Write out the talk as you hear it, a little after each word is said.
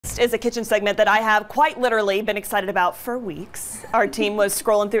next is a kitchen segment that I have quite literally been excited about for weeks. Our team was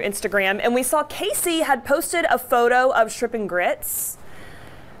scrolling through Instagram and we saw Casey had posted a photo of shrimp and grits.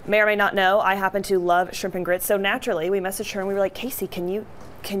 May or may not know, I happen to love shrimp and grits, so naturally we messaged her and we were like, Casey, can you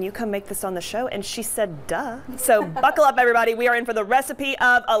come make this on the show? And she said, duh. So buckle up, everybody. We are in for the recipe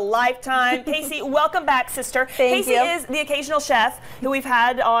of a lifetime. Casey, welcome back, sister. Thank you. Casey is the occasional chef who we've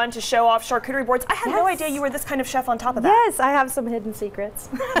had on to show off charcuterie boards. I had no idea you were this kind of chef on top of that. Yes, I have some hidden secrets.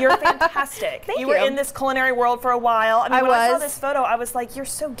 You're fantastic. Thank you. You were in this culinary world for a while. I mean, when I saw was. this photo, I was like, you're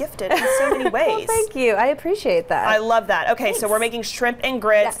so gifted in so many ways. Well, thank you. I appreciate that. I love that. Okay, Thanks. so we're making shrimp and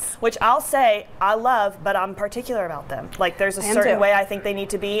grits, Yes. which I'll say I love, but I'm particular about them. Like, there's a I am certain too. way I think they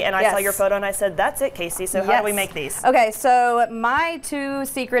need to be, and I saw Yes. your photo and I said, that's it, Casey. So how do we make these? Okay, so my 2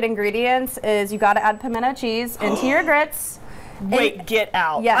 secret ingredients is you got to add pimento cheese into your grits. Wait, get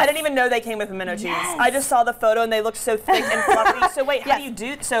out. Yes. I didn't even know they came with pimento cheese. I just saw the photo and they looked so thick and fluffy. So wait, how do you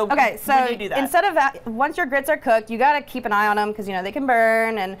do, Okay, so when do you do that? instead of once your grits are cooked, you got to keep an eye on them because you know they can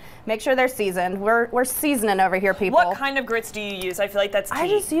burn, and make sure they're seasoned. We're seasoning over here, people. What kind of grits do you use? I feel like that's key. I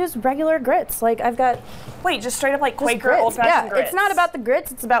just use regular grits. Like I've got Wait, just straight up like just Quaker grits. old-fashioned grits. It's not about the grits,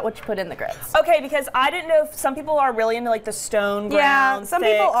 it's about what you put in the grits. Okay, because I didn't know if some people are really into like the stone ground, Yeah, some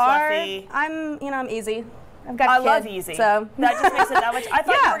thick, people are. fluffy. I'm easy. I've got I kids, love easy. so that just makes it that much. I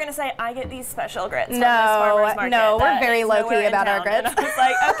thought you Yeah. were gonna say I get these special grits from this farmer's market. No, we're That very is low-key nowhere in about our town. grits. And I was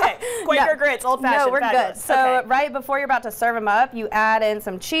like, okay, Quaker No. grits, old-fashioned. No, we're fabulous. good. So okay. right before you're about to serve them up, you add in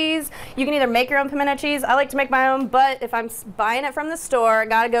some cheese. You can either make your own pimento cheese. I like to make my own, but if I'm buying it from the store, I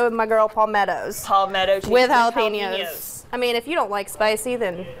gotta go with my girl Palmetto's. Palmetto cheese With jalapenos. I mean, if you don't like spicy,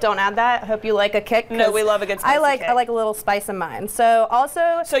 then don't add that. I hope you like a kick. No, we love a good spicy I like kick. a little spice in mine. So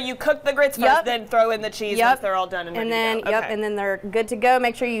also. So you cook the grits first, Yep. then throw in the cheese Yep. once they're all done and ready then to go. Okay. and then they're good to go.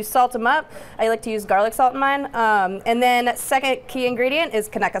 Make sure you salt them up. I like to use garlic salt in mine. And then second key ingredient is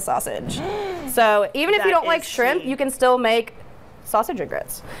Conecuh sausage. So even if you That don't like is shrimp, key. you can still make sausage and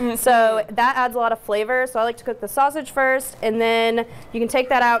grits. So that adds a lot of flavor. So I like to cook the sausage first, and then you can take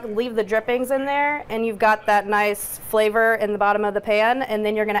that out, leave the drippings in there, and you've got that nice flavor in the bottom of the pan. And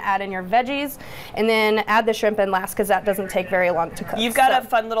then you're gonna add in your veggies, and then add the shrimp in last because that doesn't take very long to cook. You've got So- a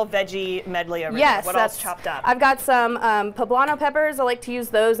fun little veggie medley over Yes, there. What else chopped up? I've got some poblano peppers. I like to use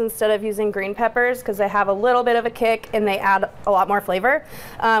those instead of using green peppers because they have a little bit of a kick and they add a lot more flavor.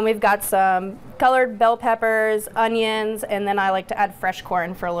 We've got some colored bell peppers, onions, and then I like to add fresh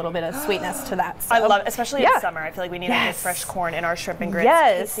corn for a little bit of sweetness to that. So, I love it, especially in yeah. summer. I feel like we need to get Yes. fresh corn in our shrimp and grits.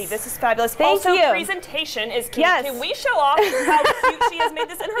 Yes. Casey, this is fabulous. Thank also, you. presentation is key. Yes. Can we show off how cute she has made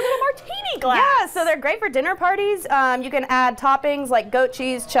this in her little martini glass? Yeah, so they're great for dinner parties. You can add toppings like goat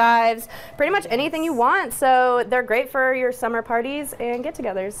cheese, chives, pretty much anything you want. So they're great for your summer parties and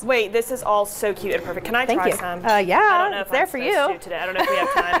get-togethers. Wait, this is all so cute and perfect. Can I Thank try you. some? Yeah, I don't know if it's there I'm for supposed you. to today. I don't know if we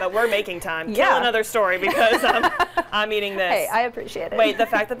have time, but we're making time. Yeah. Tell another story because I'm eating this. Hey, I appreciate it. Wait, the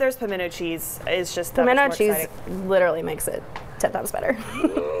fact that there's pimento cheese is just that much Pimento more cheese exciting. literally makes it 10 times better.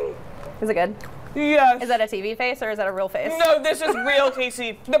 Is it good? Yes. Is that a TV face or is that a real face? No, this is real,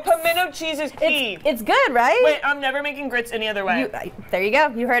 Casey. The pimento cheese is key. It's good, right? Wait, I'm never making grits any other way. There you go.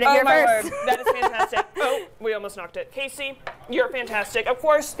 You heard it Oh here my first. word, that is fantastic. Oh, we almost knocked it. Casey, you're fantastic. Of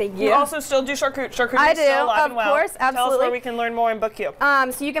course, Thank you you. also still do charcuterie. I do, still alive of and well. course, Tell us absolutely. where we can learn more and book you.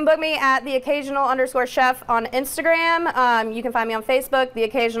 So you can book me at theoccasional_chef on Instagram. You can find me on Facebook, The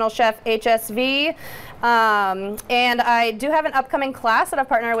Occasional Chef HSV. And I do have an upcoming class that I've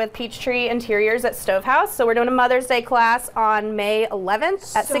partnered with Peachtree Interiors at Stovehouse. So we're doing a Mother's Day class on May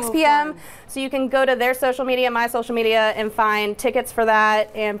 11th at 6 p.m. So you can go to their social media, my social media, and find tickets for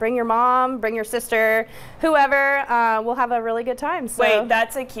that. And bring your mom, bring your sister, whoever. We'll have a really good time. So. Wait,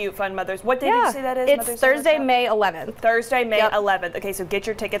 that's a cute, fun Mother's. What day did you say that is? It's Mother's Day Thursday, workshop? May 11th. Thursday, May Yep. 11th. Okay, so get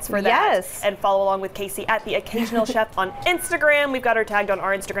your tickets for that. Yes. And follow along with Casey at The Occasional Chef on Instagram. We've got her tagged on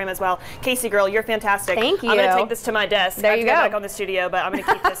our Instagram as well. Casey, girl, you're fantastic. Thank you. I'm going to take this to my desk. There I have you to go. back on the studio, but I'm going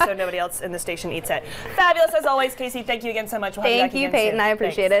to keep this so nobody else in the station eats it. Fabulous as always, Casey. Thank you again so much. We'll have Thank back you, again Peyton. soon. I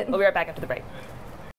appreciate Thanks. it. We'll be right back after the break.